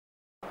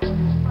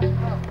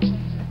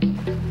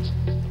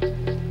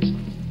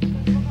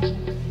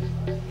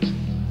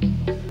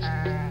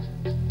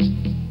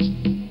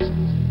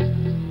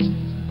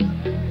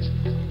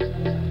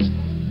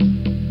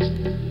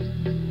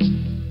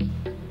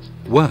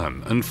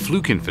Worm and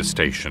fluke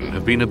infestation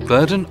have been a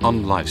burden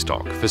on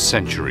livestock for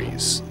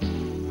centuries,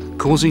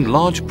 causing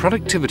large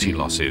productivity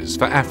losses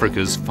for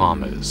Africa's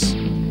farmers.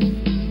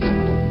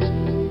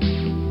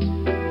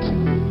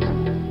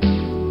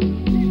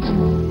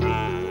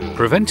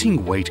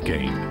 Preventing weight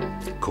gain,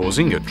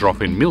 causing a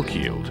drop in milk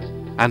yield,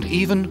 and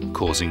even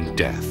causing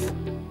death.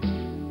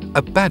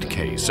 A bad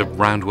case of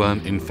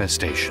roundworm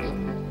infestation.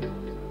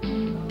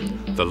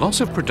 The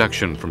loss of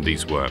production from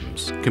these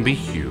worms can be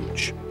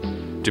huge,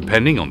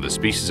 depending on the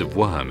species of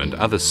worm and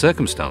other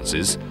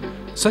circumstances,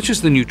 such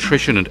as the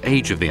nutrition and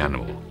age of the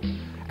animal.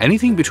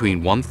 Anything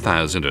between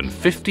 1,000 and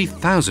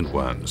 50,000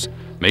 worms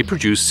may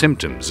produce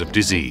symptoms of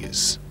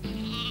disease.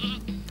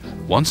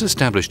 Once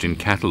established in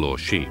cattle or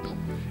sheep,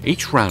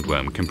 each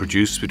roundworm can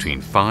produce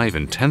between 5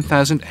 and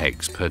 10,000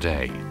 eggs per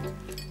day.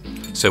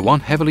 So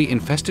one heavily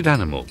infested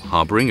animal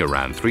harboring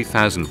around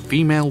 3,000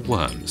 female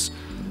worms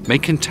may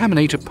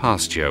contaminate a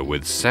pasture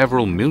with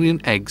several million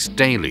eggs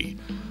daily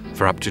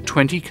for up to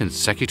 20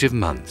 consecutive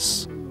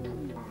months.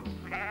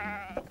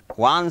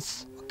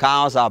 Once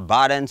cows are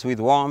burdened with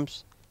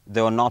worms,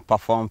 they will not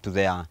perform to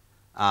their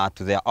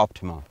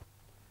optimum.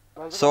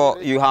 So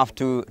you have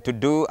to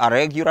do a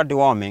regular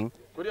deworming.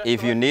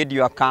 If you need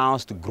your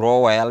cows to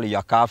grow well,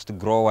 your calves to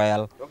grow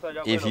well,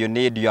 if you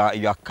need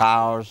your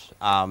cows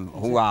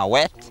who are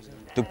wet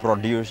to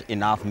produce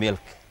enough milk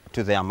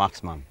to their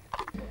maximum.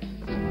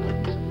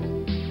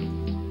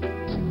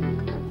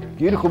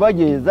 When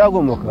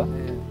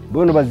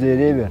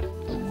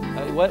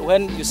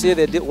you see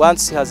that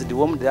once he has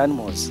dewormed the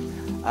animals,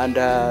 and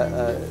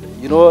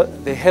you know,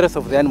 the health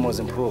of the animals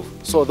improve.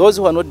 So those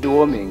who are not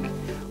deworming,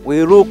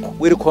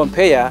 we'll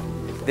compare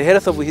the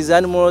health of his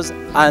animals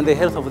and the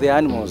health of the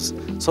animals,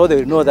 so they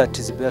will know that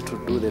it's better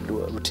to do the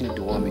routine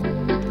deworming.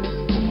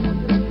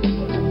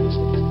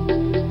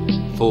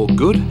 For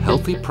good,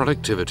 healthy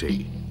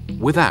productivity,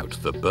 without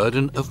the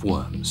burden of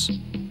worms.